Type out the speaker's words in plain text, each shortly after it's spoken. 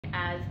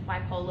as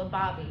Bipolar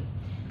Barbie.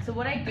 So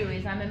what I do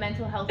is I'm a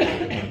mental health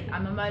advocate.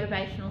 I'm a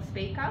motivational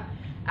speaker.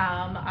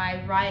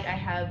 I write, I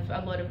have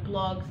a lot of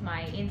blogs,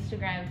 my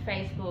Instagram,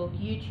 Facebook,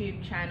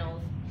 YouTube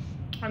channels.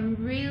 I'm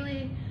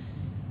really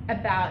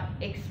about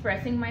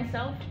expressing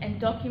myself and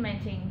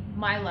documenting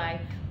my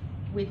life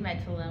with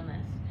mental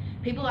illness.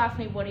 People ask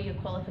me, what are your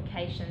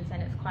qualifications?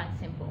 And it's quite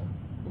simple: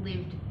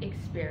 lived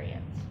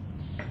experience.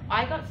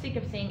 I got sick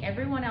of seeing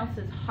everyone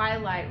else's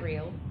highlight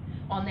reel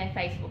on their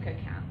Facebook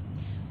account.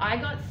 I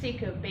got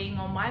sick of being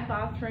on my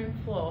bathroom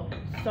floor,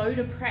 so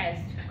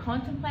depressed,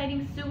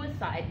 contemplating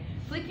suicide,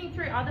 flicking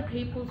through other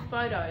people's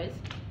photos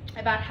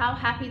about how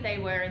happy they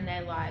were in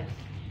their lives.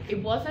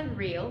 It wasn't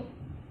real,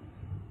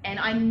 and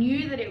I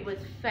knew that it was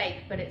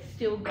fake, but it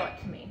still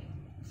got to me.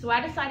 So I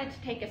decided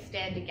to take a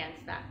stand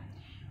against that.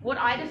 What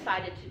I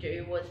decided to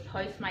do was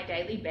post my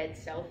daily bed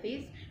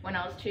selfies when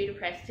I was too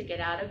depressed to get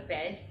out of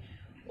bed,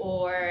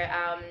 or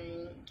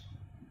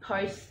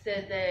post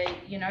the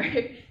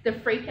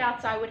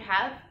freakouts I would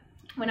have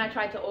when I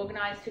tried to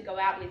organize to go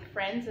out with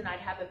friends, and I'd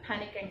have a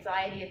panic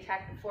anxiety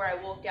attack before I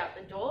walked out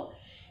the door.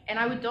 And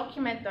I would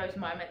document those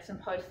moments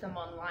and post them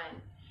online.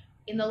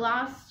 In the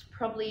last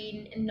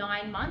probably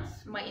 9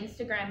 months, my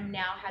Instagram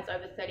now has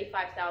over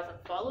 35,000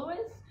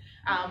 followers.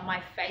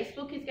 My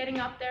Facebook is getting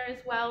up there as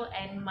well,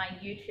 and my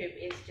YouTube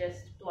is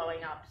just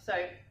blowing up. So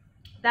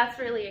that's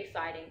really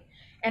exciting.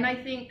 And I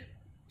think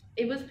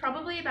it was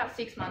probably about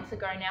 6 months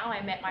ago now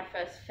I met my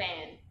first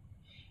fan.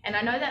 And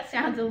I know that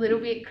sounds a little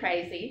bit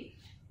crazy,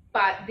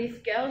 but this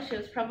girl, she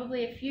was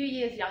probably a few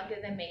years younger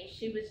than me.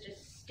 She was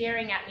just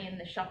staring at me in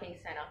the shopping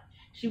center.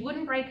 She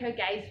wouldn't break her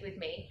gaze with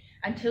me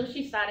until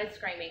she started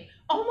screaming,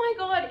 "Oh my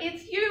God,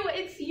 it's you,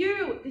 it's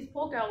you." This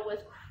poor girl was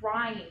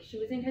crying. She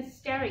was in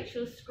hysterics. She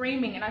was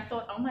screaming. And I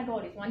thought, oh my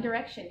God, is One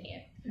Direction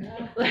here?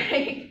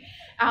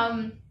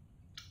 Yeah.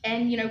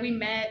 And we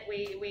met,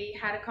 we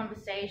had a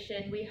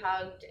conversation, we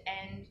hugged,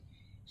 and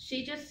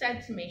she just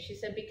said to me, she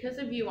said, "Because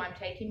of you, I'm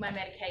taking my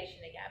medication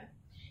again.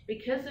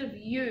 Because of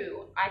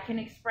you, I can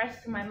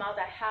express to my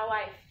mother how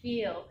I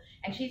feel,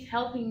 and she's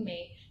helping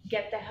me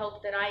get the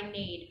help that I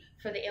need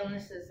for the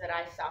illnesses that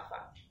I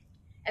suffer."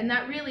 And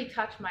that really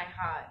touched my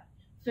heart.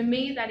 For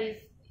me, that is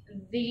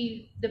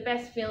the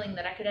best feeling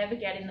that I could ever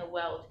get in the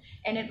world.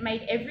 And it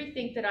made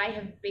everything that I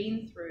have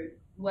been through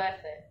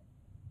worth it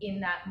in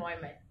that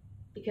moment,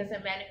 because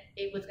it meant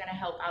it was going to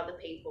help other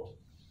people.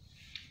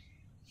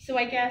 So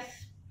I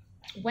guess,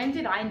 when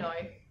did I know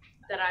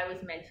that I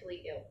was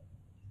mentally ill?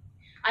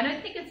 I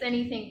don't think it's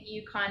anything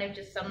you kind of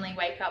just suddenly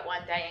wake up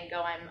one day and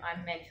go,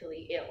 I'm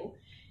mentally ill.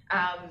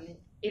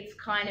 It's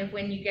kind of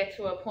when you get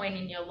to a point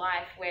in your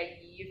life where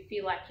you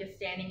feel like you're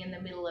standing in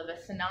the middle of a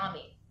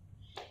tsunami,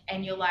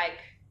 and you're like,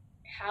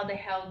 how the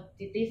hell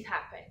did this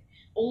happen?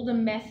 All the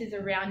mess is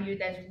around you,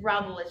 there's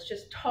rubble, it's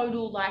just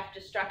total life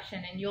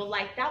destruction, and you're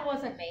like, that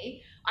wasn't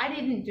me, I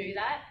didn't do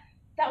that,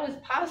 that was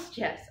past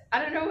Jess, I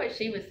don't know what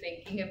she was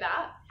thinking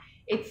about.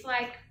 It's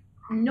like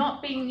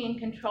not being in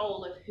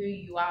control of who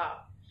you are.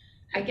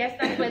 I guess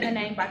that's where the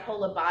name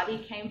Bipolar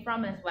Barbie came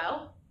from as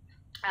well.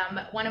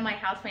 One of my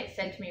housemates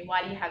said to me,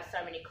 "Why do you have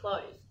so many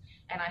clothes?"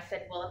 And I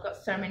said, well, I've got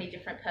so many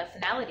different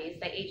personalities,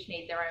 they each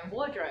need their own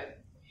wardrobe.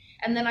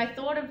 And then I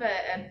thought of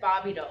a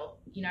Barbie doll.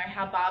 You know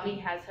how Barbie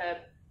has her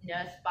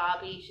nurse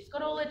Barbie, she's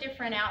got all the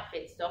different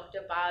outfits,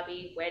 Dr.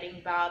 Barbie,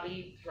 wedding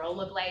Barbie,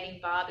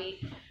 rollerblading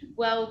Barbie.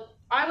 Well,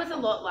 I was a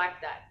lot like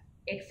that,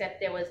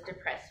 except there was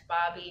depressed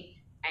Barbie,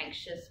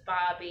 anxious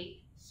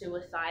Barbie,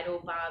 suicidal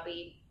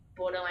Barbie,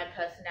 borderline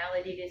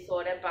personality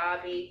disorder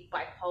Barbie,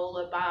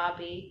 bipolar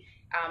Barbie,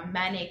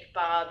 manic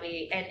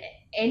Barbie, and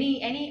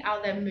any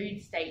other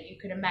mood state you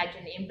could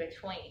imagine in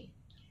between.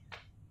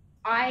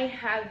 I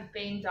have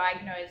been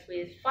diagnosed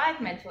with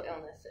 5 mental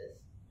illnesses.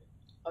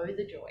 Oh,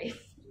 the joys.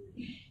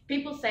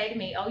 People say to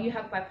me, "Oh, you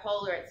have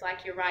bipolar, it's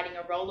like you're riding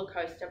a roller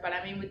coaster." But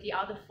I mean, with the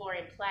other 4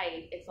 in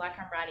play, it's like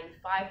I'm riding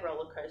 5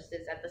 roller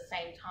coasters at the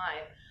same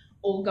time,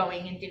 all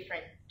going in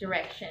different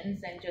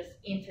directions and just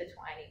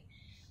intertwining.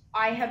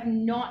 I have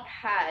not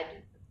had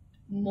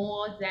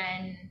more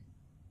than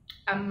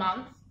a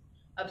month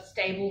of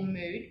stable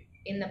mood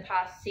in the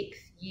past 6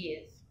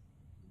 years.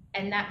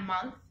 And that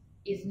month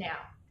is now.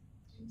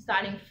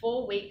 Starting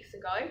 4 weeks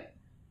ago,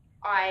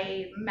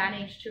 I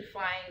managed to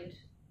find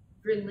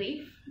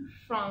relief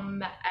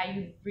from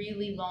a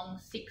really long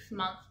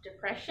 6-month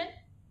depression.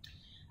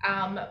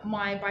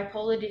 My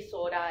bipolar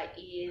disorder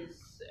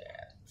is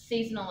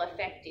seasonal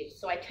affective,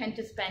 so I tend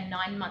to spend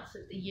 9 months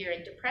of the year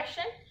in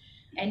depression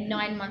and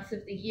 9 months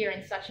of the year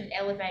in such an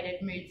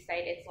elevated mood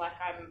state, it's like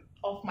I'm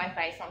off my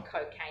face on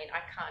cocaine.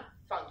 I can't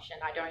function,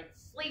 I don't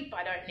sleep,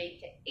 I don't need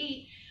to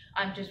eat,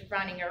 I'm just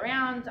running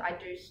around, I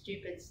do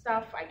stupid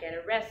stuff, I get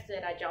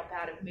arrested, I jump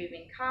out of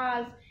moving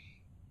cars.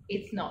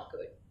 It's not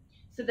good.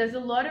 So there's a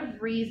lot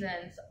of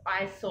reasons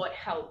I sought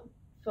help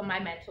for my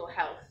mental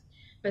health,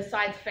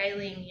 besides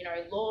failing,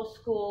 law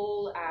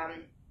school,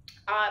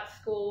 art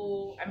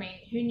school. I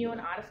mean, who knew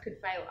an artist could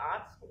fail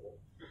art school?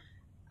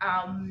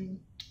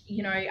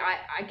 You know,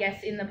 I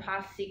guess in the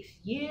past 6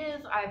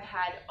 years, I've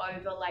had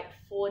over like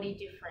 40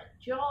 different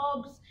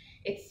jobs.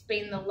 It's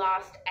been the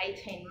last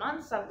 18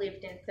 months. I've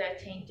lived in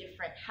 13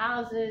 different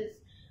houses.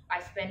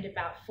 I spend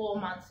about 4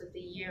 months of the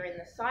year in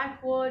the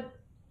psych ward.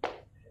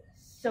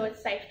 So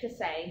it's safe to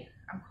say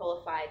I'm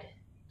qualified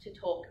to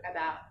talk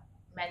about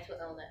mental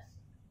illness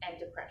and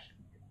depression.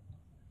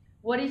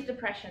 What is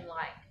depression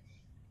like?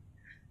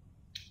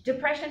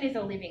 Depression is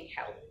a living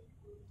hell.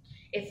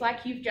 It's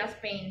like you've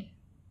just been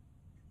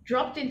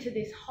dropped into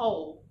this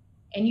hole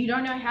and you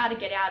don't know how to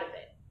get out of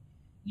it.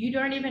 You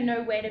don't even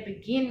know where to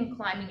begin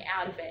climbing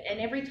out of it. And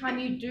every time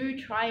you do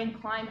try and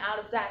climb out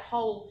of that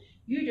hole,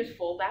 you just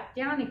fall back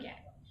down again.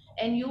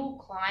 And you'll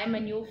climb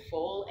and you'll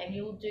fall and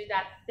you'll do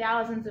that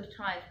thousands of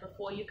times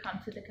before you come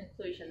to the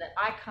conclusion that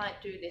I can't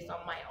do this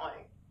on my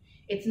own.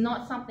 It's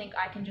not something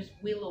I can just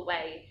will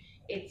away.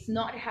 It's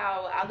not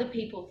how other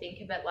people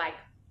think of it. Like,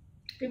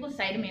 people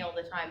say to me all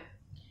the time,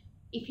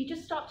 if you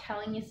just stop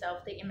telling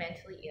yourself that you're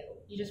mentally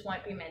ill, you just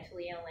won't be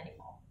mentally ill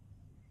anymore.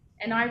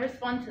 And I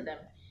respond to them,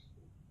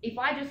 if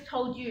I just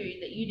told you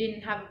that you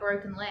didn't have a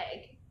broken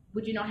leg,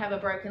 would you not have a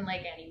broken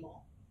leg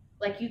anymore?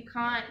 Like, you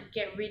can't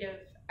get rid of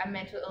a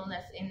mental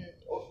illness in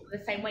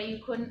the same way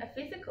you couldn't a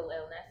physical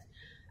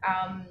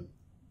illness.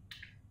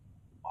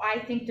 I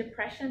think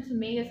depression to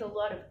me is a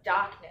lot of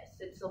darkness.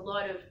 It's a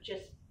lot of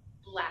just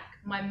black.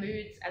 My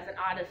moods as an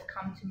artist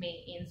come to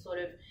me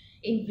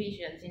in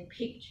visions, in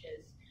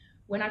pictures.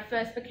 When I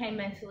first became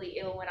mentally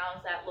ill when I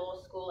was at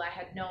law school, I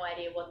had no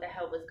idea what the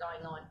hell was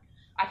going on.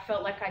 I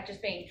felt like I'd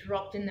just been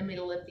dropped in the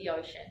middle of the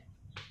ocean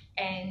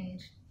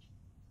and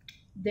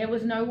there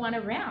was no one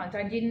around.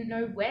 I didn't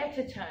know where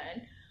to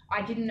turn.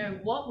 I didn't know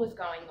what was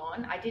going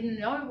on. I didn't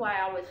know why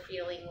I was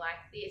feeling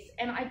like this.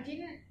 And I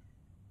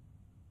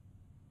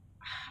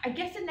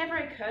guess it never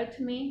occurred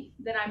to me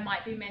that I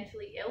might be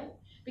mentally ill,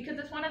 because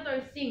it's one of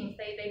those things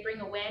they bring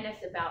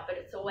awareness about, but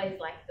it's always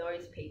like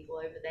those people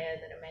over there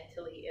that are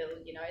mentally ill,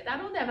 you know,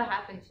 that'll never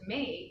happen to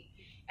me.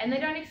 And they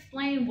don't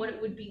explain what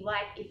it would be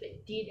like if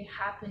it did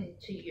happen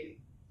to you.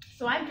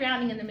 So I'm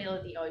drowning in the middle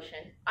of the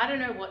ocean. I don't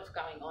know what's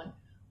going on.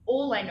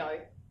 All I know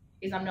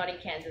is I'm not in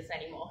Kansas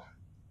anymore.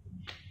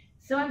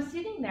 So I'm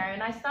sitting there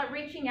and I start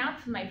reaching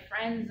out to my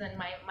friends and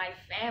my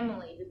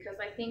family, because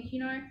I think, you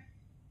know,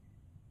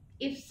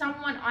 if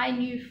someone I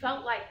knew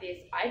felt like this,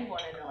 I'd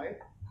want to know.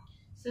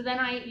 So then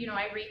I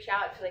reach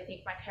out to, I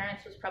think my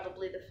parents was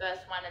probably the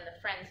first one, and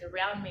the friends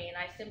around me, and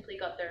I simply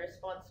got the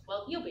response,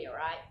 well, you'll be all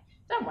right.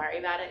 Don't worry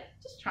about it.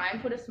 Just try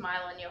and put a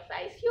smile on your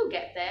face. You'll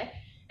get there.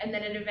 And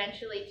then it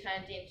eventually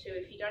turned into,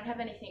 if you don't have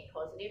anything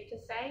positive to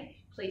say,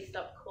 please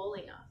stop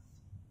calling us.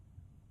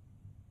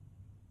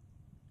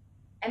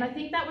 And I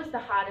think that was the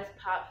hardest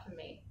part for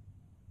me.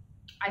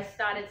 I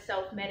started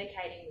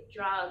self-medicating with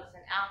drugs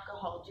and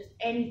alcohol, just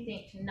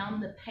anything to numb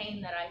the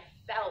pain that I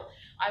felt.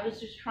 I was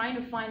just trying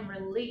to find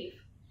relief.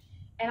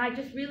 And I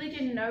just really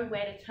didn't know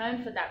where to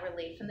turn for that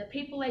relief. And the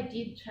people I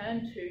did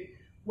turn to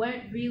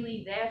weren't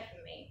really there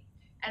for me.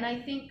 And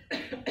I think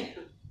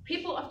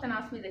people often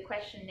ask me the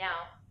question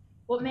now,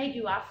 what made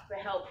you ask for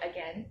help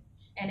again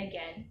and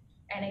again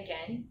and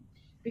again?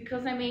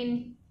 Because I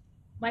mean,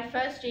 my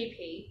first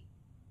GP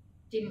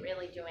didn't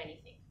really do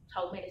anything,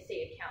 told me to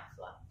see a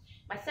counselor.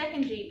 My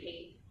second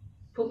GP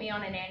put me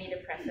on an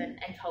antidepressant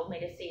and told me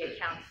to see a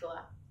counselor.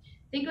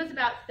 I think it was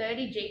about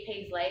 30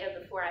 GPs later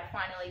before I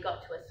finally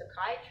got to a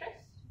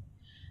psychiatrist.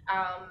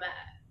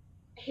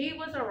 He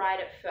was all right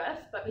at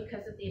first, but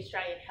because of the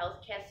Australian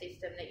healthcare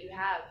system that you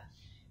have,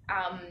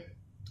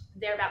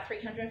 they're about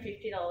 $350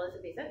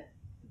 a visit.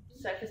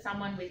 So for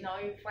someone with no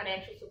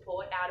financial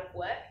support, out of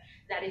work,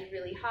 that is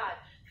really hard.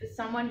 For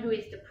someone who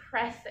is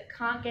depressed, that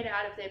can't get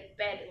out of their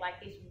bed,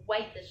 like this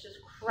weight that's just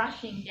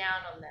crushing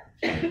down on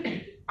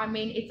them. I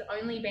mean, it's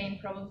only been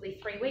probably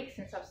 3 weeks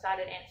since I've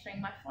started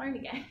answering my phone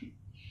again.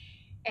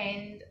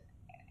 And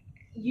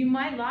you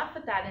might laugh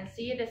at that and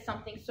see it as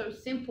something so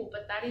simple,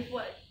 but that is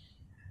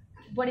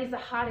what is the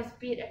hardest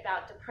bit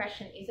about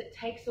depression, is it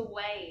takes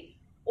away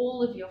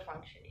all of your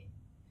functioning.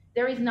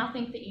 There is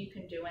nothing that you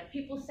can do. And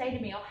people say to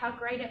me, oh, how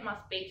great it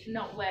must be to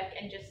not work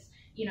and just,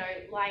 you know,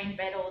 lie in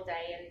bed all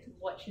day and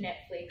watch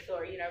Netflix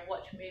or, you know,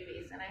 watch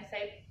movies. And I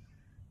say,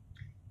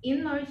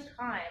 in those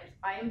times,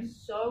 I am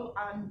so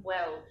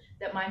unwell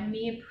that my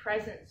mere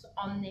presence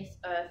on this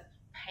earth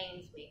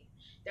pains me.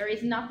 There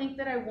is nothing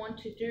that I want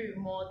to do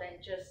more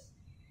than just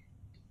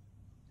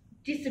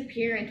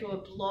disappear into a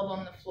blob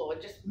on the floor,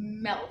 just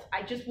melt.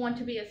 I just want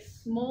to be as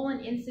small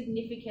and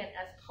insignificant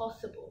as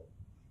possible.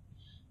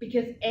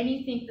 Because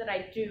anything that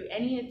I do,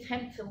 any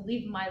attempt to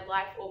live my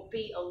life or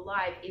be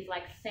alive is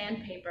like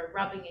sandpaper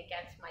rubbing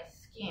against my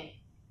skin.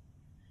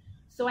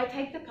 So I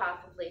take the path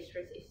of least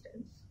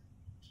resistance.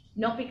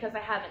 Not because I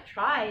haven't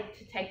tried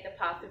to take the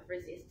path of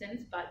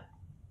resistance, but,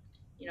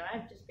 you know,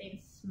 I've just been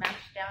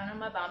smashed down on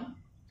my bum.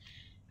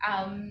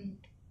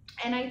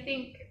 And I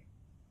think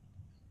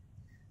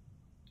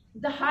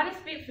the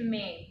hardest bit for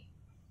me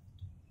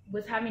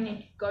was having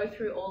to go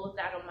through all of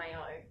that on my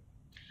own.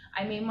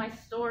 I mean, my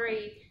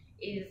story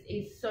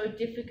is so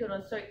difficult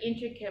and so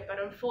intricate, but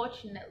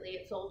unfortunately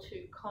it's all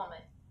too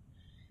common.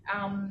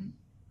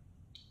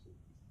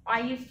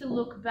 I used to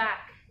look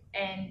back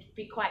and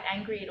be quite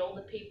angry at all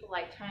the people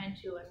I turned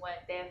to and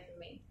weren't there for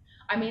me.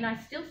 I mean, I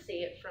still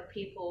see it from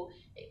people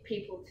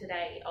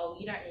today. Oh,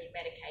 you don't need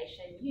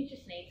medication. You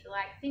just need to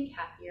like think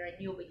happier and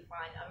you'll be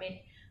fine. I mean,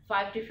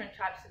 5 different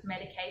types of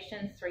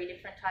medications, 3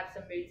 different types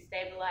of mood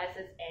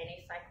stabilizers,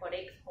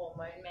 antipsychotics,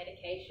 hormone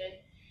medication.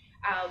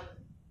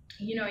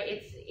 You know,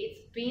 it's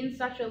been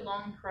such a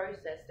long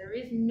process. There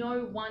is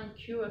no one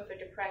cure for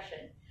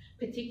depression,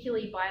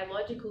 particularly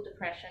biological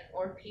depression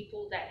or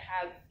people that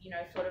have, you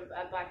know, sort of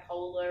a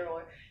bipolar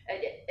or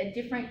a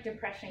different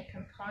depression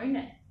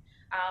component.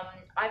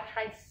 I've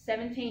tried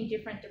 17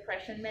 different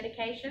depression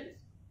medications.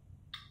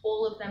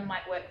 All of them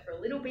might work for a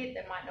little bit,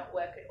 they might not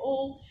work at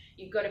all.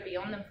 You've got to be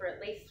on them for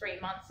at least 3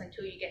 months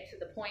until you get to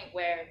the point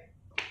where,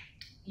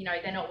 you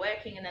know, they're not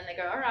working, and then they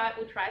go, all right,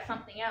 we'll try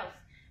something else.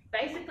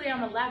 Basically,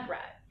 I'm a lab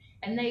rat,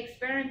 and they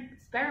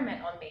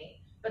experiment on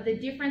me. But the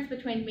difference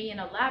between me and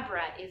a lab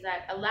rat is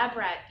that a lab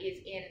rat is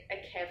in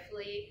a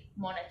carefully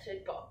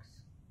monitored box.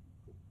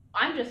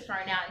 I'm just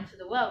thrown out into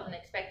the world and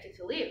expected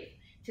to live,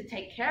 to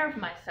take care of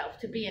myself,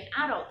 to be an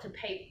adult, to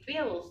pay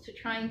bills, to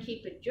try and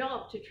keep a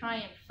job, to try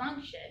and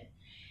function.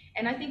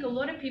 And I think a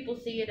lot of people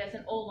see it as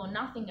an all or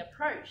nothing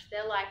approach.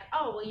 They're like,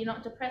 oh, well, you're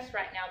not depressed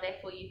right now,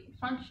 therefore you can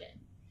function.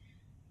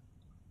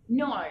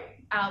 No,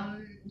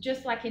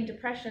 just like in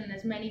depression,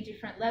 there's many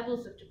different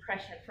levels of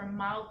depression, from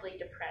mildly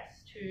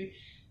depressed to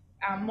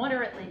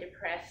moderately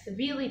depressed,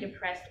 severely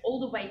depressed, all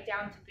the way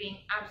down to being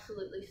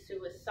absolutely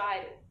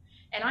suicidal.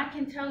 And I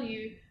can tell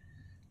you,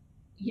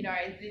 you know,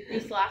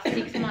 this last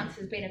 6 months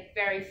has been a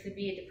very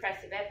severe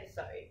depressive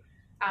episode.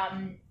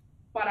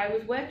 But I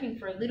was working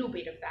for a little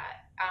bit of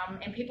that.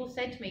 And people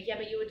said to me, yeah,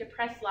 but you were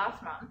depressed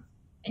last month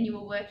and you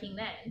were working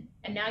then,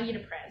 and now you're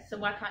depressed, so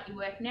why can't you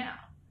work now?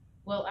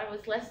 Well, I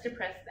was less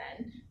depressed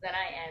then than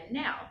I am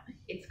now.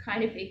 It's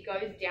kind of, it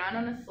goes down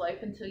on a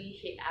slope until you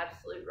hit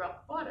absolute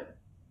rock bottom.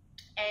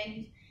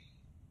 And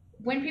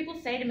when people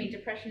say to me,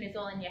 depression is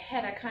all in your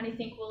head, I kind of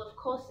think, well, of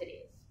course it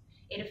is.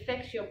 It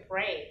affects your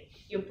brain.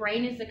 Your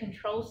brain is the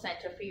control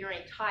center for your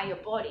entire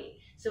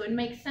body. So it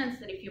makes sense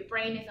that if your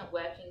brain isn't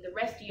working, the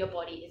rest of your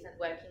body isn't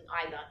working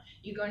either.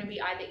 You're going to be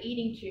either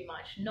eating too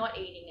much, not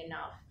eating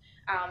enough.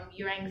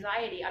 Your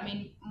anxiety, I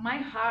mean, my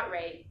heart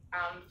rate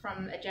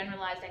from a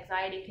generalized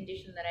anxiety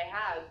condition that I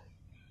have,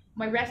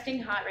 my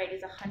resting heart rate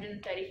is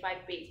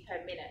 135 beats per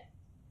minute.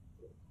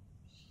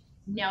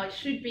 Now it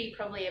should be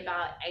probably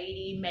about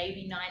 80,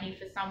 maybe 90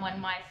 for someone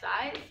my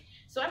size.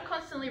 So I'm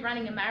constantly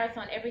running a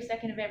marathon every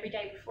second of every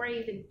day before I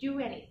even do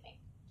anything.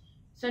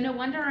 So no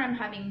wonder I'm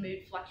having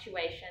mood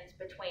fluctuations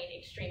between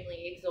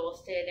extremely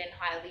exhausted and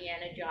highly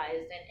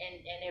energized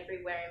and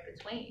everywhere in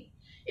between.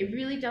 It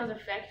really does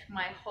affect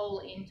my whole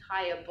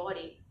entire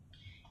body.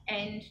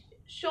 And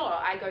sure,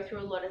 I go through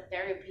a lot of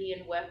therapy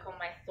and work on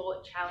my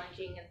thought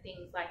challenging and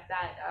things like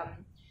that.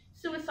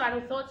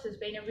 Suicidal thoughts has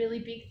been a really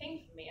big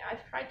thing for me.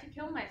 I've tried to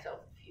kill myself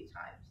a few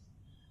times.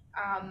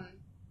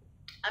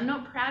 I'm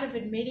not proud of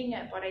admitting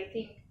it, but I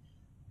think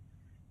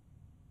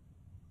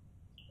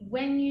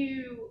when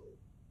you're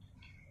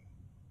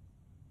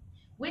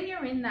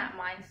in that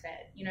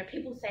mindset, you know,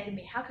 people say to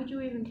me, how could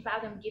you even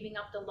fathom giving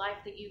up the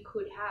life that you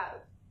could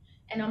have?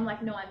 And I'm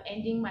like, no, I'm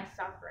ending my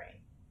suffering.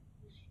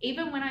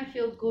 Even when I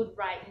feel good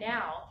right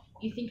now,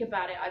 you think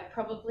about it, I've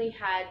probably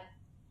had,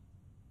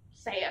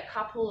 say, a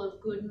couple of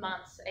good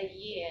months a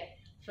year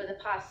for the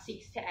past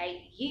 6 to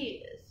 8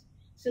 years.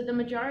 So the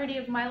majority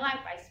of my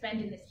life I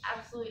spend in this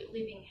absolute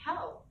living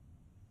hell.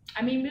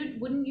 I mean,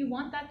 wouldn't you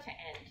want that to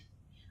end?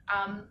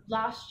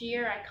 Last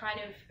year,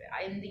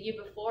 in the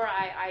year before,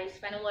 I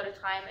spent a lot of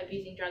time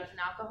abusing drugs and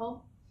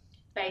alcohol,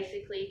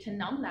 basically to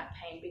numb that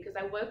pain, because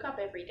I woke up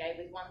every day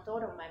with one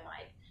thought on my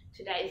mind: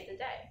 today's the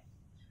day.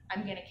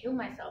 I'm gonna kill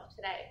myself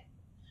today.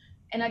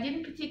 And I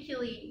didn't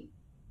particularly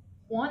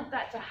want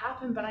that to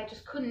happen, but I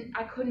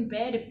couldn't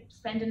bear to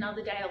spend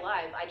another day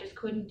alive. I just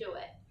couldn't do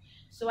it.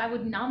 So I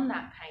would numb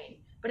that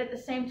pain. But at the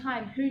same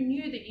time, who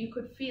knew that you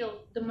could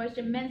feel the most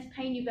immense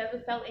pain you've ever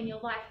felt in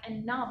your life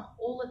and numb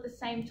all at the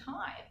same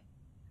time?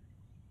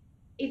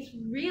 It's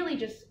really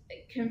just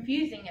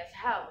confusing as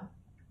hell.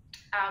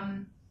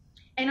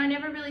 And I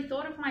never really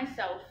thought of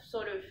myself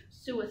sort of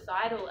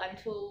suicidal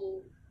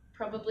until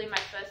probably my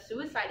first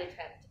suicide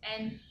attempt.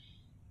 And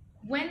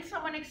when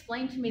someone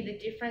explained to me the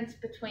difference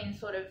between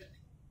sort of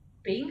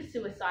being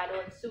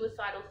suicidal and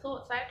suicidal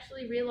thoughts, I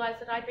actually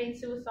realized that I'd been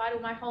suicidal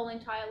my whole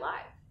entire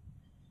life.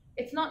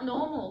 It's not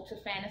normal to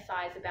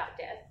fantasize about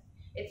death.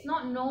 It's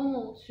not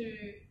normal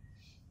to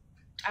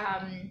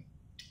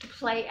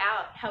play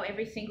out how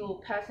every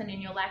single person in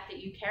your life that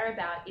you care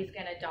about is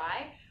going to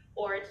die,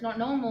 or it's not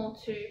normal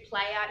to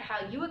play out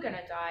how you are going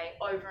to die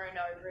over and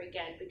over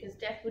again, because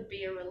death would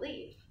be a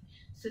relief.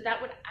 So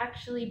that would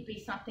actually be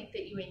something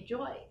that you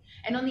enjoy.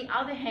 And on the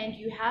other hand,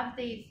 you have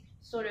these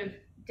sort of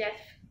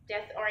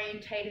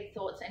death-orientated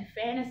thoughts and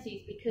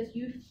fantasies because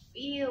you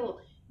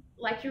feel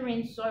like you're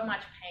in so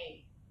much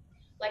pain.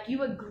 Like,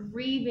 you are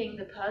grieving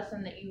the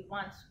person that you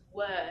once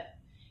were.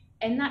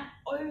 And that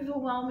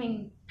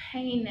overwhelming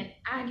pain and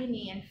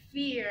agony and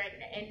fear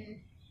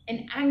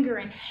and anger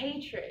and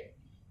hatred,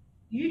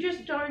 you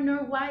just don't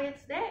know why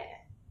it's there.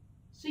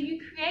 So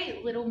you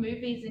create little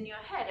movies in your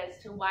head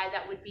as to why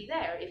that would be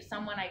there. If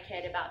someone I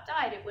cared about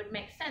died, it would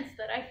make sense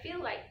that I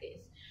feel like this,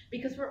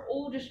 because we're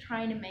all just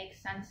trying to make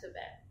sense of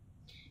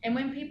it. And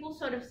when people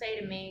sort of say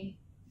to me,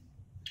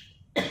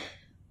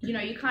 you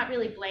know, you can't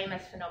really blame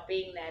us for not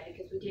being there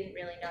because we didn't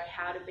really know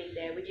how to be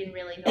there. We didn't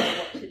really know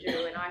what to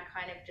do. And I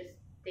kind of just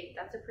think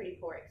that's a pretty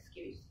poor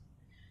excuse.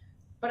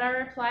 But I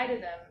reply to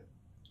them,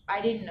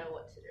 I didn't know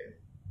what to do.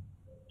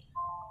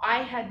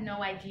 I had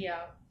no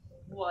idea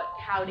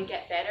how to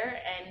get better,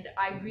 and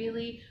I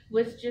really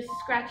was just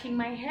scratching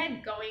my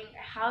head going,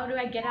 how do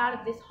I get out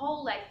of this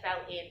hole I fell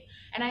in?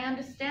 And I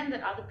understand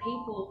that other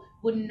people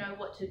wouldn't know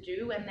what to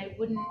do, and they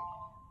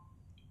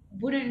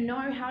wouldn't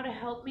know how to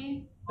help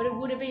me, but it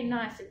would have been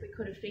nice if we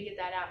could have figured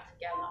that out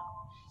together,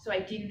 so I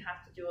didn't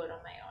have to do it on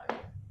my own.